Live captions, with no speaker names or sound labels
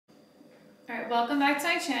Alright, welcome back to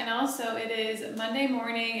my channel. So it is Monday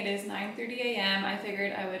morning, it is 9:30 a.m. I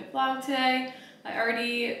figured I would vlog today. I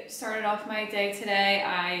already started off my day today.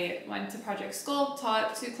 I went to project school,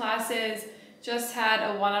 taught 2 classes, just had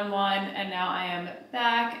a one-on-one, and now I am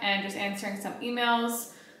back and just answering some emails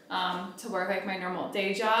to work like my normal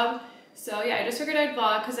day job. So yeah, I just figured I'd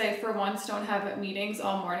vlog because I for once don't have meetings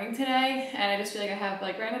all morning today, and I just feel like I have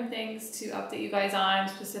like random things to update you guys on,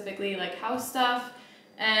 specifically like house stuff.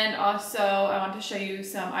 And also I want to show you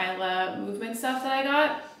some Isla Movement stuff that I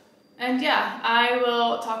got. And yeah, I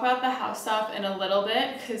will talk about the house stuff in a little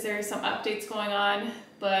bit because there's some updates going on.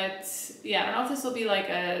 But yeah, I don't know if this will be like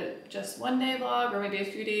a just one day vlog or maybe a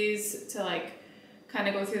few days to like kind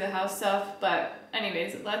of go through the house stuff. But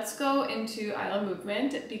anyways, let's go into Isla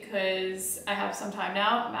Movement because I have some time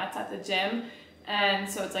now. Matt's at the gym and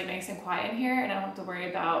so it's like nice and quiet in here and I don't have to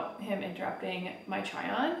worry about him interrupting my try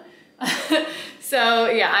on. So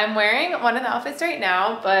yeah, I'm wearing one of the outfits right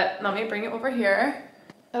now, but let me bring it over here.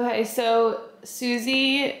 Okay, so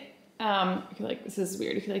Susie, like this is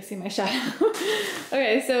weird if you like see my shadow.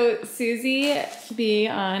 Okay, so Susie B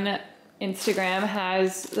on Instagram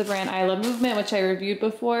has the brand Isla Movement, which I reviewed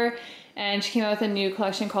before, and she came out with a new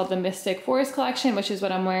collection called the Mystic Forest collection, which is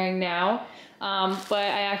what I'm wearing now. But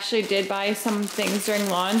I actually did buy some things during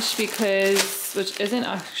launch because, which isn't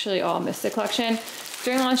actually all Mystic collection.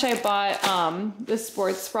 During launch, I bought the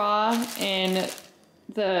sports bra in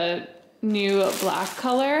the new black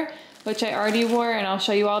color, which I already wore, and I'll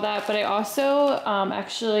show you all that. But I also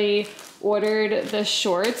actually ordered the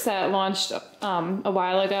shorts that launched a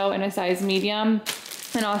while ago in a size medium,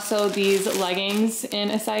 and also these leggings in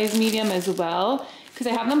a size medium as well, because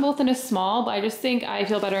I have them both in a small, but I just think I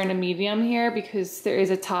feel better in a medium here because there is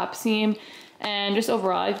a top seam, and just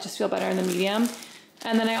overall, I just feel better in the medium.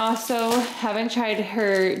 And then I also haven't tried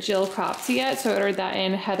her Jill crop tee yet, so I ordered that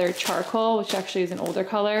in Heather Charcoal, which actually is an older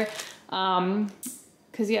color.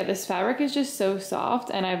 Cause yeah, this fabric is just so soft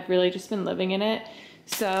and I've really just been living in it.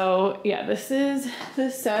 So yeah, this is the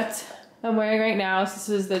set I'm wearing right now.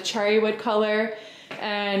 So this is the cherry wood color,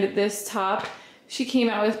 and this top she came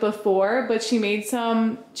out with before, but she made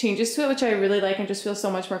some changes to it, which I really like and just feel so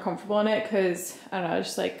much more comfortable in it. Cause I don't know,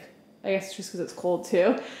 just like, I guess just because it's cold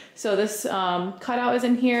too. So this cutout is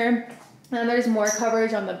in here. And there's more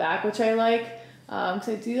coverage on the back, which I like.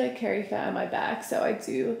 So I do like carry fat on my back. So I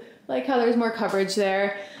do like how there's more coverage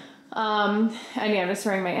there. And yeah, I'm just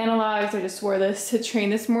wearing my analogs. I just wore this to train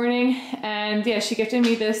this morning. And yeah, she gifted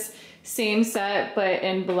me this same set, but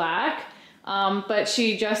in black. But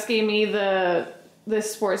she just gave me the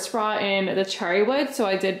sports bra in the cherry wood. So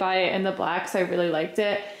I did buy it in the black, so I really liked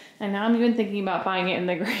it. And now I'm even thinking about buying it in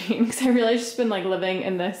the green because I really just been like living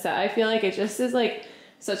in this set. I feel like it just is like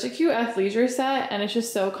such a cute athleisure set, and it's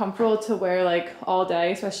just so comfortable to wear like all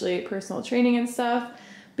day, especially personal training and stuff.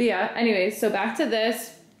 But yeah, anyways, so back to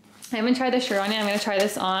this. I haven't tried the shirt on yet. I'm gonna try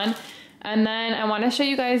this on. And then I wanna show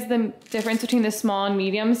you guys the difference between the small and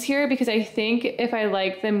mediums here, because I think if I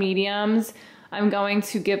like the mediums, I'm going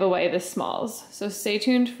to give away the smalls. So stay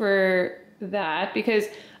tuned for that, because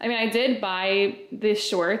I mean, I did buy the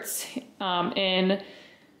shorts in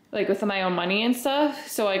like with my own money and stuff,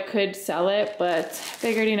 so I could sell it, but I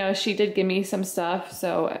figured, you know, she did give me some stuff,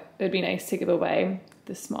 so it'd be nice to give away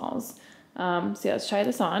the smalls. So yeah, let's try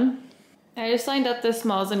this on. I just lined up the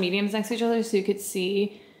smalls and mediums next to each other so you could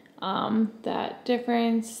see that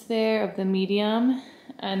difference there of the medium,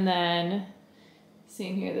 and then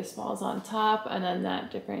seeing here the smalls on top, and then that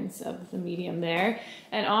difference of the medium there.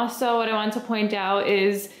 And also what I want to point out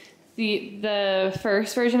is the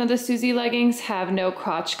first version of the Susie leggings have no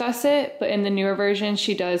crotch gusset, but in the newer version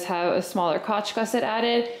she does have a smaller crotch gusset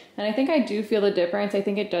added, and I think I do feel the difference. I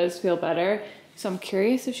think it does feel better. So I'm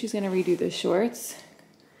curious if she's gonna redo the shorts,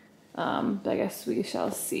 but I guess we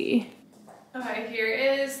shall see. Okay, here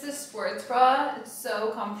is the sports bra. It's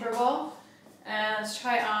so comfortable. And let's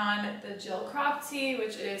try on the Jill crop tee,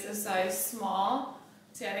 which is a size small.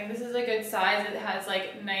 So yeah, I think this is a good size. It has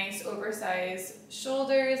like nice oversized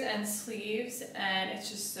shoulders and sleeves, and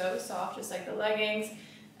it's just so soft, just like the leggings.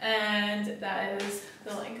 And that is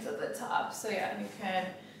the length of the top. So yeah, you can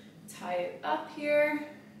tie it up here.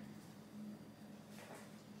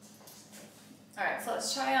 All right, so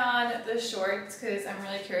let's try on the shorts because I'm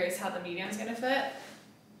really curious how the medium's gonna fit.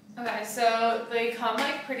 Okay, so they come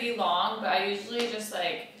like pretty long, but I usually just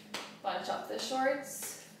like bunch up the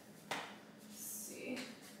shorts. Let's see.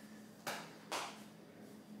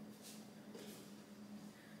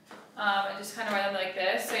 And just kind of wear them like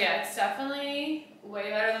this. So yeah, it's definitely way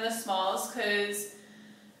better than the smalls because,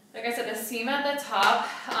 like I said, the seam at the top,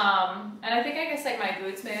 and I think I guess like my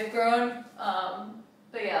boots may have grown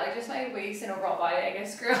But yeah, like just my waist and overall body, I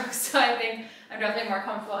guess, grew. So I think I'm definitely more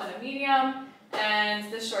comfortable in a medium,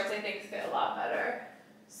 and the shorts I think fit a lot better.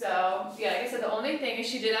 So yeah, like I said, the only thing is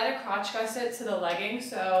she did add a crotch gusset to the leggings,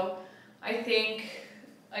 so I think,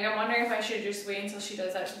 like I'm wondering if I should just wait until she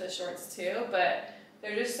does that to the shorts too, but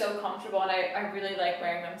they're just so comfortable, and I really like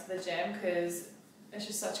wearing them to the gym because it's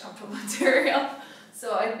just such comfortable material.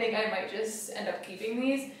 So I think I might just end up keeping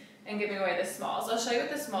these and giving away the smalls. I'll show you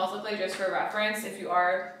what the smalls look like just for reference if you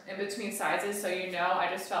are in between sizes, so you know. I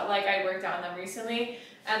just felt like I worked on them recently,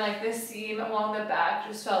 and like this seam along the back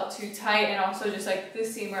just felt too tight, and also just like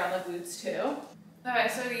this seam around the glutes too. Okay,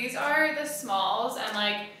 so these are the smalls, and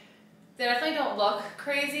like they definitely don't look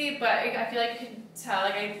crazy, but I feel like you can tell,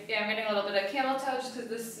 like I am getting a little bit of camel toe just because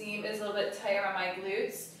the seam is a little bit tight around my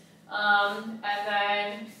glutes. And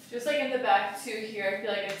then just like in the back too here, I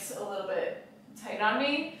feel like it's a little bit tight on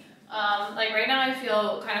me. Like right now I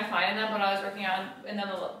feel kind of fine in them. When I was working on in them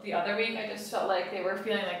the other week, I just felt like they were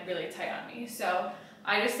feeling like really tight on me. So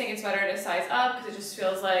I just think it's better to size up because it just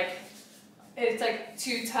feels like it's like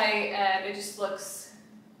too tight and it just looks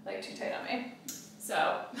like too tight on me.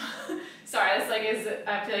 So sorry, this like is,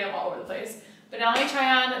 I feel like I'm all over the place. But now let me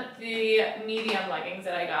try on the medium leggings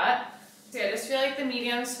that I got. So yeah, I just feel like the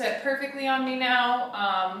mediums fit perfectly on me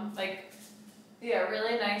now. Like, yeah,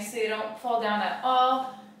 really nice. They don't fall down at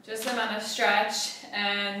all. Just the amount of stretch,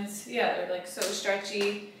 and yeah, they're like so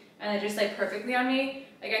stretchy, and they're just like perfectly on me.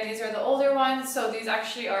 Again, these are the older ones, so these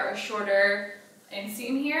actually are a shorter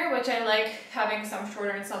inseam here, which I like having some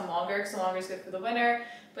shorter and some longer, because the longer is good for the winter.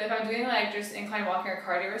 But if I'm doing like just incline walking or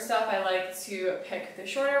cardio or stuff, I like to pick the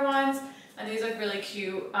shorter ones, and these look really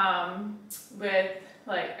cute with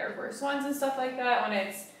like Air Force Ones and stuff like that when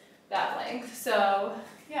it's that length. So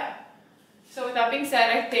yeah. So with that being said,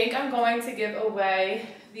 I think I'm going to give away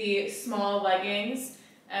the small leggings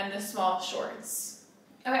and the small shorts.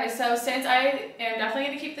 Okay, so since I am definitely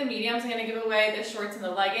going to keep the mediums, I'm going to give away the shorts and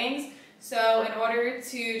the leggings. So in order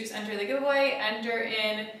to just enter the giveaway, enter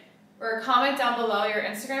in or comment down below your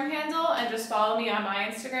Instagram handle and just follow me on my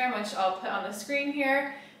Instagram, which I'll put on the screen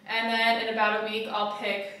here. And then in about a week, I'll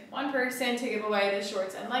pick one person to give away the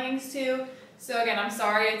shorts and leggings to. So again, I'm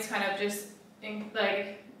sorry, it's kind of just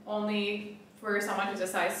like only for someone who's a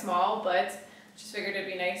size small, but just figured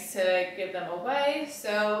it'd be nice to give them away.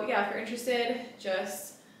 So yeah, if you're interested,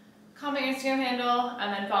 just comment your Instagram handle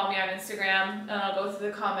and then follow me on Instagram, and I'll go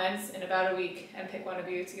through the comments in about a week and pick one of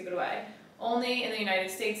you to give it away. Only in the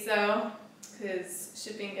United States though, because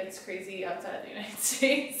shipping gets crazy outside of the United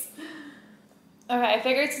States. Okay, I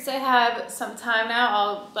figured since I have some time now,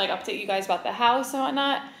 I'll like update you guys about the house and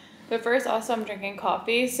whatnot. But first, also I'm drinking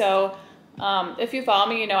coffee. So if you follow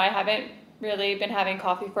me, you know I haven't really been having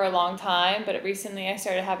coffee for a long time, but recently I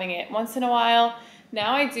started having it once in a while.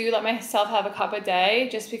 Now I do let myself have a cup a day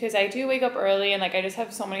just because I do wake up early and like I just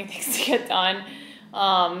have so many things to get done.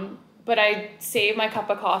 But I save my cup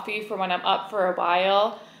of coffee for when I'm up for a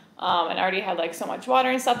while. And I already had like so much water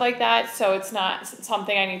and stuff like that. So it's not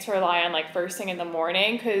something I need to rely on like first thing in the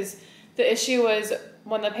morning, because the issue was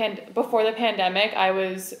when before the pandemic, I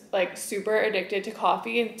was like super addicted to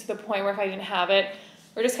coffee, and to the point where if I didn't have it,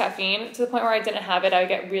 or just caffeine, to the point where I didn't have it, I would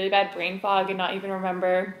get really bad brain fog and not even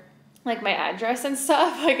remember like my address and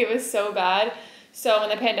stuff. Like it was so bad. So when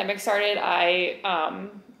the pandemic started, I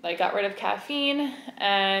like got rid of caffeine,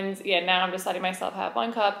 and yeah, now I'm just letting myself have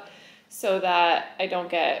one cup so that I don't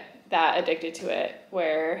get that addicted to it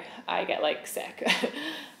where I get like sick.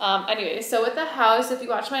 Anyway, so with the house, if you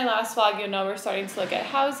watch my last vlog, you'll know we're starting to look at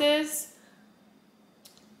houses.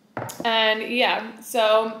 And yeah,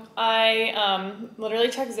 so I literally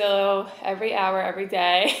check Zillow every hour, every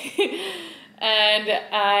day.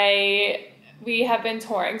 And we have been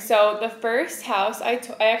touring. So the first house, I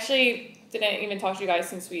actually didn't even talk to you guys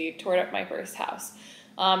since we toured up my first house.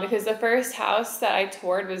 Because the first house that I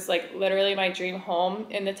toured was like literally my dream home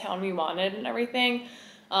in the town we wanted and everything.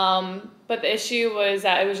 But the issue was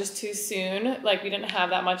that it was just too soon. Like we didn't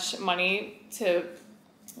have that much money to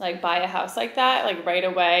like buy a house like that, like right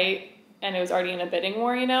away. And it was already in a bidding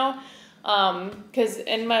war, you know? Cause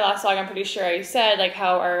in my last vlog, I'm pretty sure I said like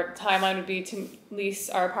how our timeline would be to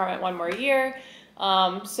lease our apartment one more year.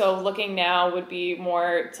 So looking now would be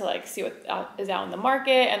more to like see what is out in the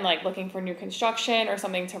market and like looking for new construction or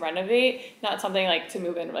something to renovate, not something like to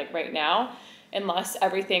move in like right now, unless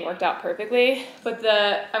everything worked out perfectly. But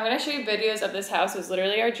I'm going to show you videos of this house. It was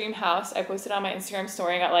literally our dream house. I posted on my Instagram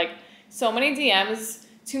story and got like so many DMs,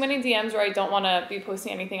 too many DMs where I don't want to be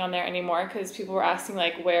posting anything on there anymore, because people were asking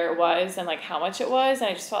like where it was and like how much it was,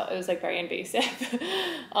 and I just felt it was like very invasive.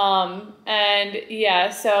 And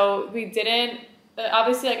yeah, so we didn't,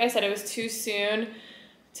 obviously, like I said, it was too soon.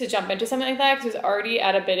 to jump into something like that because it was already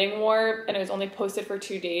at a bidding war and it was only posted for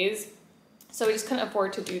 2 days. So we just couldn't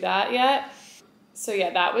afford to do that yet. So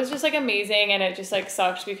yeah, that was just like amazing, and it just like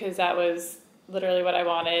sucked because that was literally what I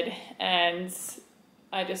wanted, and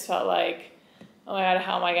I just felt like, oh my God,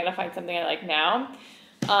 how am I gonna find something I like now?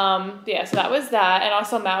 Yeah, so that was that. And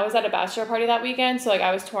also Matt was at a bachelor party that weekend, so like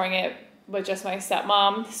I was touring it with just my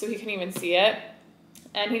stepmom, so he couldn't even see it.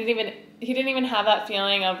 And he didn't even have that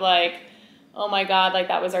feeling of like, oh my God, like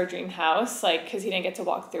that was our dream house, like, because he didn't get to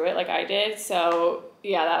walk through it like I did. So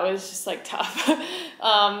yeah, that was just like tough.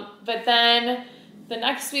 But then the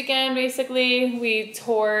next weekend, basically, we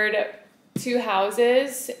toured 2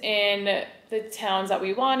 houses in the towns that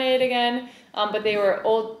we wanted again. But they were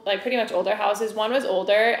old, like pretty much older houses. One was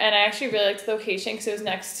older, and I actually really liked the location because it was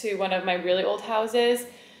next to one of my really old houses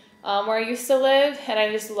where I used to live, and I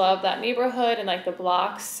just loved that neighborhood and like the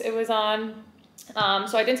blocks it was on.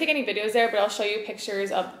 So I didn't take any videos there, but I'll show you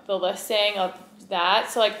pictures of the listing of that.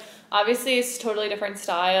 So like obviously it's totally different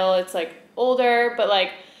style. It's like older, but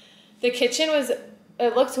like the kitchen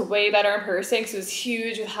it looked way better in person because it was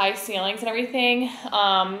huge with high ceilings and everything.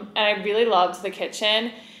 And I really loved the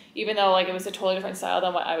kitchen, even though like it was a totally different style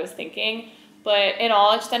than what I was thinking. But in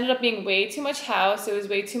all, it just ended up being way too much house. It was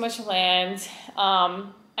way too much land.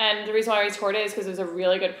 And the reason why we toured it is because it was a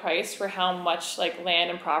really good price for how much like land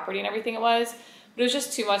and property and everything it was. But it was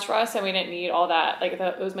just too much for us, and we didn't need all that, like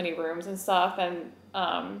those many rooms and stuff. And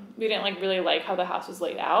we didn't like really like how the house was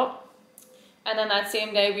laid out. And then that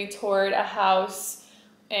same day we toured a house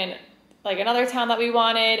in like another town that we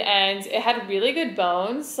wanted, and it had really good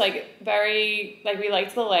bones, like very, like we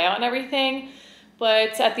liked the layout and everything.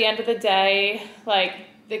 But at the end of the day, like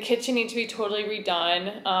the kitchen needed to be totally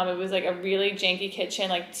redone. It was like a really janky kitchen,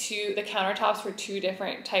 like the countertops were 2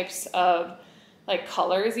 different types of like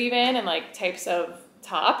colors even, and like types of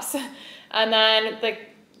tops. And then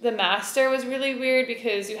like the master was really weird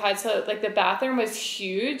because you had to, like the bathroom was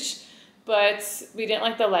huge, but we didn't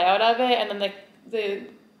like the layout of it. And then the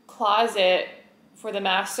closet for the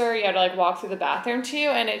master, you had to like walk through the bathroom too,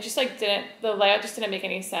 and it just like the layout just didn't make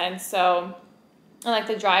any sense. So, and like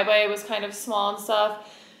the driveway was kind of small and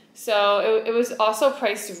stuff. So it was also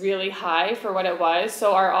priced really high for what it was.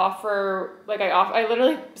 So our offer, like I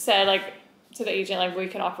literally said like to the agent, like we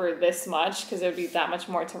can offer this much because it would be that much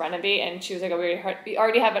more to renovate. And she was like, oh, we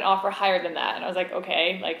already have an offer higher than that. And I was like,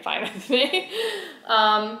 okay, like fine with me.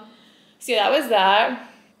 So yeah, that was that.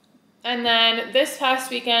 And then this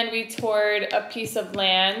past weekend, we toured a piece of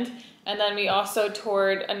land, and then we also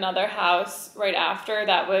toured another house right after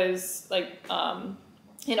that was like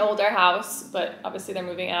an older house, but obviously they're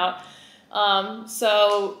moving out.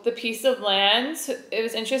 So the piece of land, it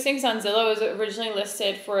was interesting because on Zillow it was originally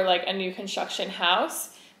listed for like a new construction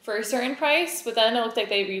house for a certain price, but then it looked like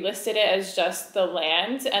they relisted it as just the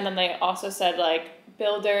land, and then they also said like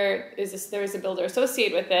there was a builder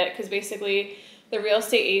associated with it, because basically the real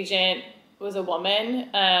estate agent was a woman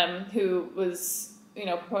who was, you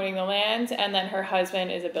know, promoting the land, and then her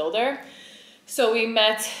husband is a builder. So we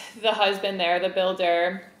met the husband there, the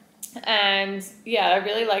builder, and yeah, I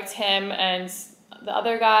really liked him. And the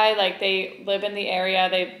other guy, like they live in the area,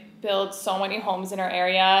 they build so many homes in our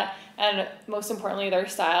area, and most importantly, their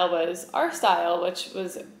style was our style, which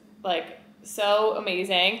was like so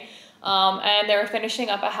amazing. And they were finishing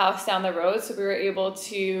up a house down the road, so we were able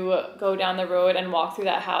to go down the road and walk through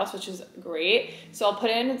that house, which was great. So I'll put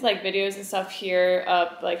in like videos and stuff here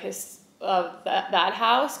of like that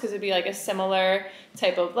house, because it'd be like a similar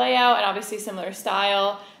type of layout and obviously similar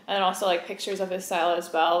style, and then also like pictures of his style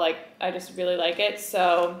as well. Like I just really like it.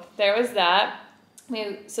 So there was that.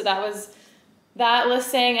 So that was that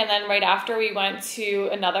listing, and then right after we went to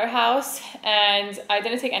another house, and I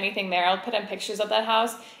didn't take anything there. I'll put in pictures of that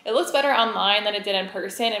house. It looks better online than it did in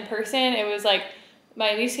person. In person, it was like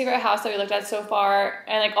my least favorite house that we looked at so far,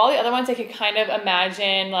 and like all the other ones I could kind of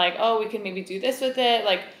imagine like, oh, we can maybe do this with it,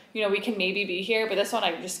 like, you know, we can maybe be here. But this one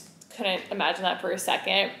I just couldn't imagine that for a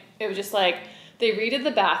second. It was just like they redid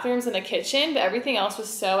the bathrooms and the kitchen, but everything else was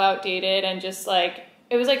so outdated, and just like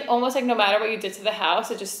it was like almost like no matter what you did to the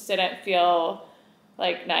house, it just didn't feel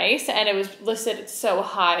like nice, and it was listed so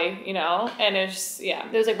high, you know. And it was just, yeah,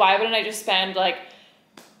 it was like, why wouldn't I just spend like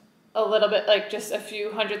a little bit, like just a few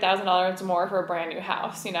 $100,000 more for a brand new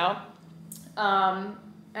house, you know?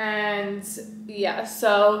 And yeah,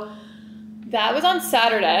 so that was on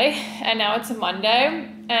Saturday, and now it's a Monday.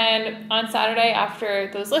 And on Saturday,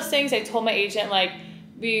 after those listings, I told my agent, like,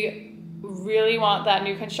 we really want that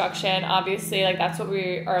new construction. Obviously, like, that's what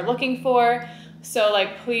we are looking for. So,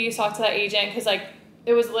 like, please talk to that agent, because, like,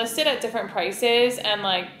 it was listed at different prices, and,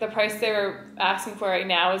 like, the price they were asking for right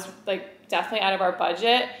now is, like, definitely out of our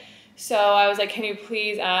budget. So I was like, can you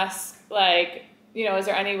please ask, like, you know, is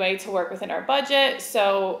there any way to work within our budget?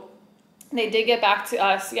 So they did get back to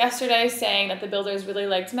us yesterday saying that the builders really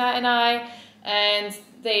liked Matt and I, and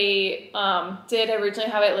they did originally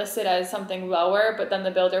have it listed as something lower, but then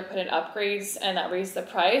the builder put in upgrades and that raised the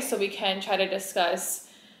price. So we can try to discuss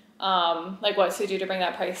like what to do to bring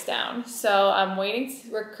that price down. So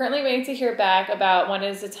we're currently waiting to hear back about when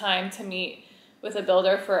is the time to meet with a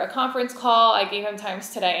builder for a conference call. I gave him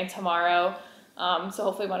times today and tomorrow. So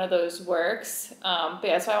hopefully one of those works. But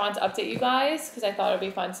yeah, so I wanted to update you guys because I thought it would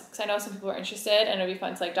be fun, because I know some people are interested, and it would be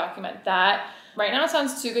fun to like document that. Right now it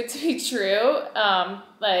sounds too good to be true.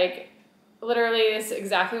 Like literally it's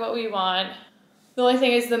exactly what we want. The only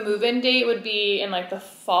thing is the move-in date would be in like the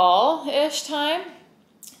fall-ish time.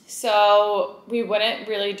 So we wouldn't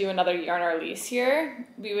really do another year on our lease here.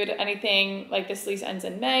 We would, anything like this lease ends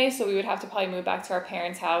in May, so we would have to probably move back to our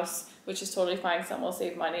parents' house, which is totally fine, so we'll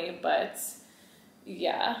save money. But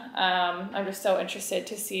yeah, I'm just so interested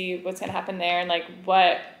to see what's gonna happen there and like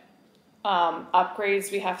what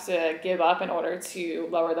upgrades we have to give up in order to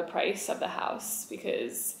lower the price of the house.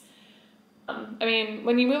 Because I mean,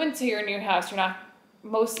 when you move into your new house,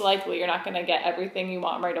 most likely you're not gonna get everything you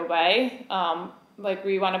want right away. Like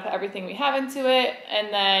we want to put everything we have into it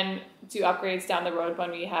and then do upgrades down the road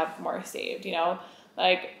when we have more saved, you know.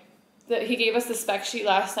 Like he gave us the spec sheet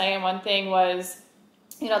last night, and one thing was,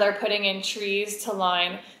 you know, they're putting in trees to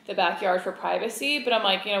line the backyard for privacy, but I'm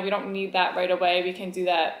like, you know, we don't need that right away. We can do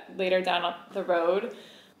that later down the road.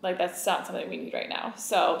 Like that's not something we need right now.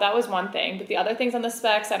 So that was one thing, but the other things on the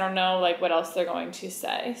specs, I don't know like what else they're going to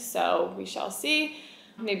say. So we shall see.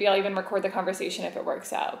 Maybe I'll even record the conversation if it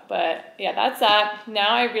works out. But yeah, that's that. Now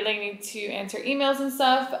I really need to answer emails and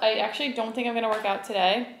stuff. I actually don't think I'm going to work out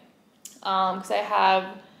today because I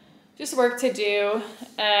have just work to do,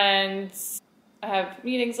 and I have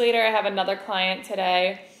meetings later. I have another client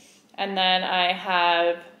today, and then I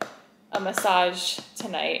have a massage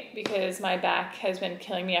tonight because my back has been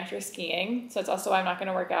killing me after skiing. So it's also why I'm not going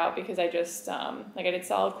to work out, because I just like I did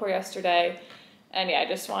solid core yesterday. And yeah, I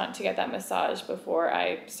just want to get that massage before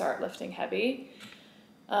I start lifting heavy.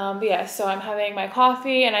 But yeah, so I'm having my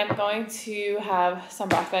coffee and I'm going to have some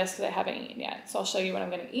breakfast because I haven't eaten yet. So I'll show you what I'm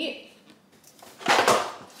going to eat.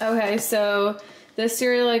 Okay, so this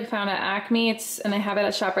cereal I found at Acme, and I have it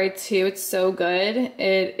at ShopRite too. It's so good.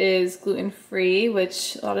 It is gluten-free,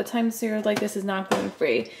 which a lot of times cereals like this is not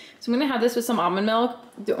gluten-free. So I'm going to have this with some almond milk.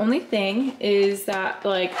 The only thing is that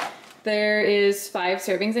like there is 5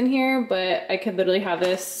 servings in here, but I could literally have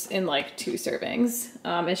this in like 2 servings.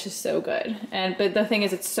 It's just so good. But the thing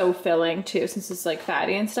is, it's so filling too, since it's like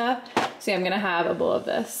fatty and stuff. So yeah, I'm gonna have a bowl of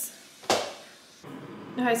this.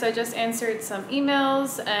 Okay, so I just answered some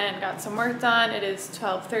emails and got some work done. It is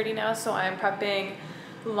 12:30 now, so I'm prepping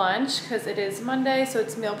lunch because it is Monday, so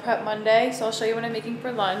it's meal prep Monday. So I'll show you what I'm making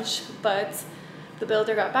for lunch, but the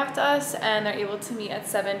builder got back to us and they're able to meet at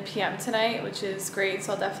 7 p.m. tonight, which is great.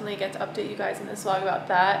 So I'll definitely get to update you guys in this vlog about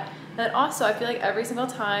that. And also, I feel like every single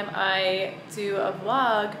time I do a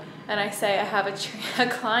vlog and I say I have a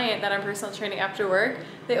client that I'm personal training after work,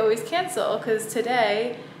 they always cancel, because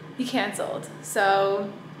today he canceled.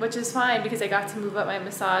 So, which is fine because I got to move up my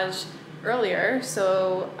massage earlier,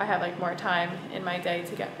 so I have like more time in my day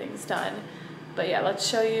to get things done. But yeah, let's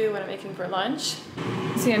show you what I'm making for lunch.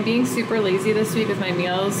 See, I'm being super lazy this week with my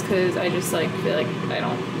meals because I just like feel like I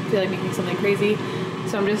don't feel like making something crazy.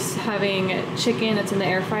 So I'm just having chicken that's in the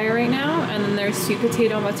air fryer right now, and then there's sweet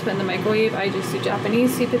potato I'm about to put in the microwave. I just do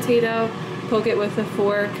Japanese sweet potato, poke it with a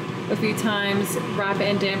fork a few times, wrap it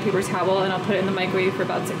in damp paper towel, and I'll put it in the microwave for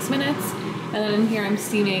about 6 minutes. And then in here I'm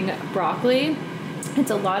steaming broccoli.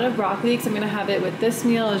 It's a lot of broccoli because I'm gonna have it with this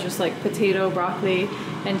meal is just like potato, broccoli,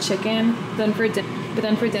 and chicken. Then for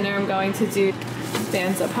dinner I'm going to do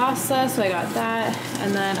Banza pasta, so I got that,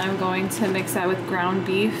 and then I'm going to mix that with ground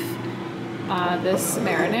beef, this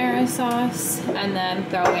marinara sauce, and then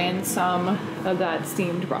throw in some of that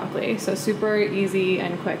steamed broccoli. So super easy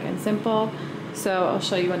and quick and simple. So I'll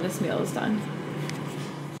show you when this meal is done.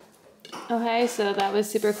 Okay, so that was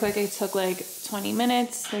super quick. It took like 20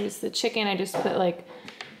 minutes. There's the chicken. I just put like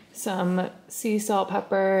some sea salt,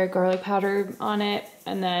 pepper, garlic powder on it,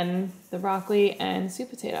 and then the broccoli and sweet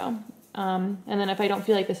potato. And then if I don't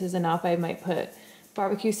feel like this is enough, I might put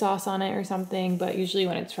barbecue sauce on it or something, but usually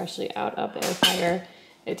when it's freshly out of the air fryer,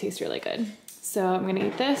 it tastes really good. So I'm gonna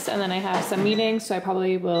eat this, and then I have some meetings, so I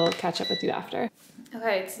probably will catch up with you after.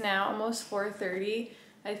 Okay, it's now almost 4:30.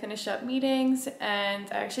 I finished up meetings, and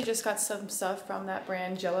I actually just got some stuff from that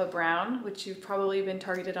brand Joa Brown, which you've probably been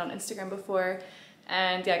targeted on Instagram before.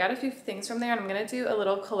 And yeah, I got a few things from there, and I'm gonna do a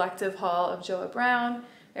little collective haul of Joa Brown.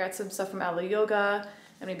 I got some stuff from Isla Yoga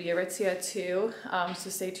and maybe Aritzia too, so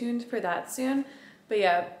stay tuned for that soon. But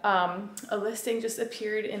yeah, a listing just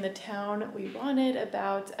appeared in the town we wanted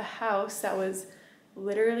about a house that was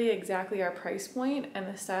literally exactly our price point and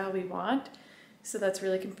the style we want. So that's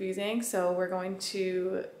really confusing. So we're going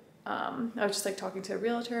to, I was just like talking to a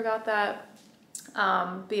realtor about that.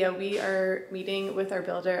 But yeah, we are meeting with our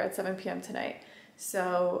builder at 7 p.m. tonight.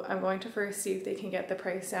 So I'm going to first see if they can get the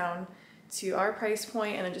price down to our price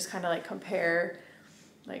point and then just kind of like compare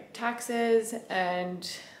like taxes and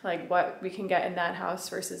like what we can get in that house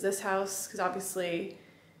versus this house. Because obviously,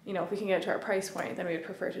 you know, if we can get to our price point, then we would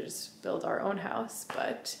prefer to just build our own house.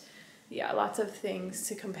 But yeah, lots of things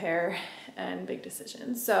to compare and big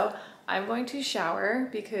decisions. So I'm going to shower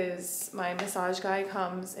because my massage guy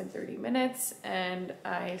comes in 30 minutes and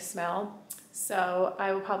I smell. So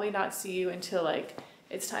I will probably not see you until like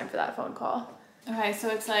it's time for that phone call. Okay, so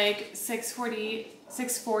it's like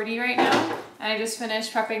 6:40 right now. And I just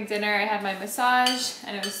finished prepping dinner. I had my massage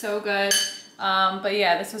and it was so good. But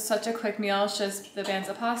yeah, this was such a quick meal. It's just the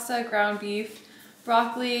banza pasta, ground beef,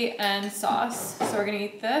 broccoli, and sauce. So we're gonna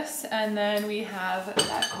eat this and then we have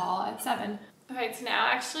that call at 7. Okay, it's now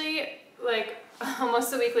actually like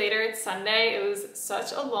almost a week later. It's Sunday. It was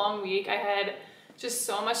such a long week. I had just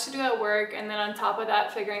so much to do at work, and then on top of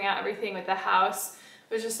that, figuring out everything with the house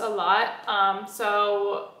was just a lot.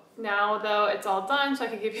 So now though it's all done, so I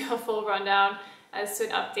can give you a full rundown as to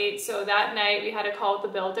an update. So that night we had a call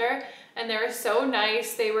with the builder and they were so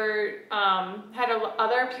nice. They were had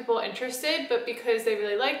other people interested, but because they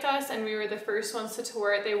really liked us and we were the first ones to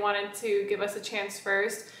tour it, they wanted to give us a chance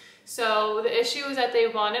first. So the issue was that they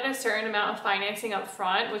wanted a certain amount of financing up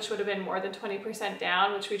front, which would have been more than 20%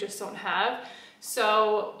 down, which we just don't have.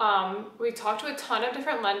 So we talked to a ton of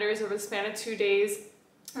different lenders over the span of 2 days.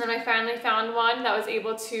 And then I finally found one that was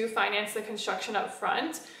able to finance the construction up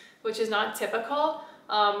front, which is not typical.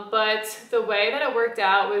 But the way that it worked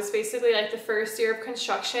out was basically like the first year of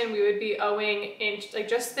construction, we would be owing like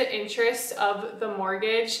just the interest of the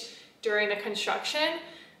mortgage during the construction.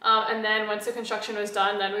 And then once the construction was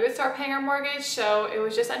done, then we would start paying our mortgage. So it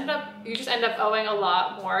was just you just end up owing a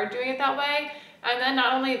lot more doing it that way. And then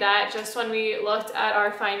not only that, just when we looked at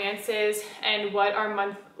our finances and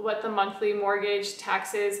what the monthly mortgage,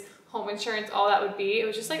 taxes, home insurance, all that would be, it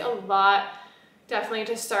was just like a lot definitely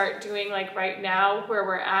to start doing like right now where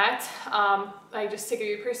we're at. Like just to give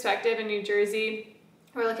you perspective, in New Jersey,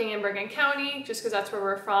 we're looking in Bergen County just because that's where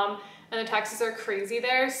we're from, and the taxes are crazy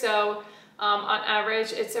there. So on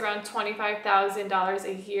average, it's around $25,000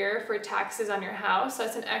 a year for taxes on your house. So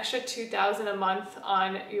that's an extra $2,000 a month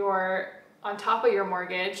on top of your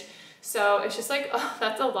mortgage. So it's just like, oh,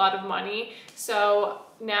 that's a lot of money. So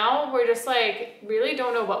now we're just like, really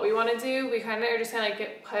don't know what we want to do. We kind of are just gonna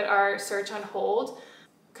like put our search on hold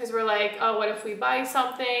because we're like, oh, what if we buy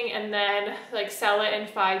something and then like sell it in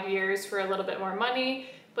 5 years for a little bit more money?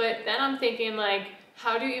 But then I'm thinking like,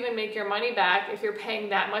 how do you even make your money back if you're paying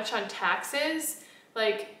that much on taxes?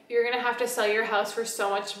 Like you're gonna have to sell your house for so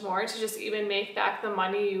much more to just even make back the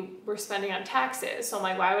money you were spending on taxes. So I'm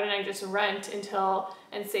like, why wouldn't I just rent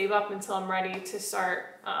and save up until I'm ready to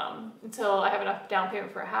start, until I have enough down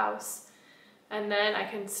payment for a house. And then I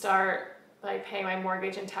can start like paying my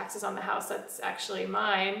mortgage and taxes on the house that's actually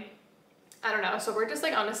mine. I don't know. So we're just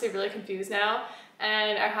like honestly really confused now,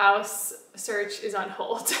 and our house search is on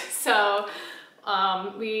hold. So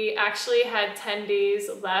we actually had 10 days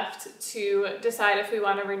left to decide if we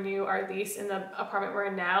want to renew our lease in the apartment we're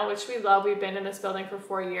in now, which we love. We've been in this building for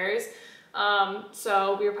 4 years.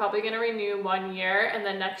 So we were probably going to renew 1 year, and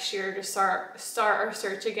then next year just start our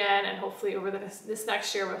search again. And hopefully over this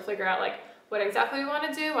next year, we'll figure out like what exactly we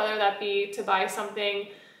want to do, whether that be to buy something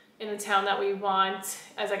in the town that we want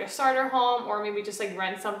as like a starter home, or maybe just like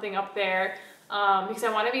rent something up there. Because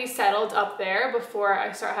I want to be settled up there before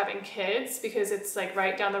I start having kids, because it's like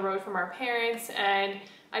right down the road from our parents, and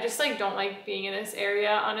I just like don't like being in this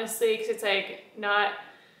area honestly, because it's like not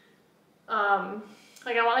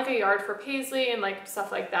like I want like a yard for Paisley and like stuff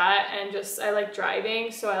like that, and just I like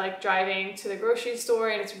driving, so I like driving to the grocery store,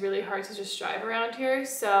 and it's really hard to just drive around here.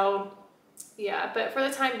 So yeah, but for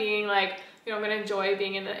the time being, like, you know, I'm gonna enjoy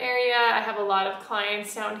being in the area. I have a lot of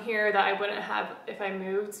clients down here that I wouldn't have if I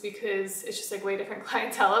moved, because it's just like way different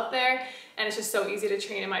clientele up there, and it's just so easy to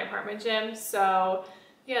train in my apartment gym. So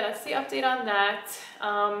yeah, that's the update on that.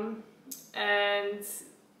 And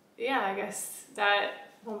yeah, I guess that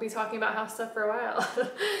won't be talking about house stuff for a while.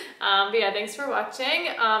 But yeah, thanks for watching.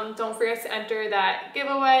 Don't forget to enter that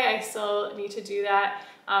giveaway. I still need to do that.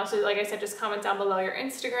 So like I said, just comment down below your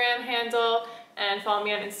Instagram handle, and follow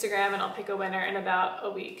me on Instagram, and I'll pick a winner in about a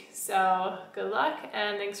week. So good luck,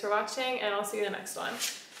 and thanks for watching, and I'll see you in the next one.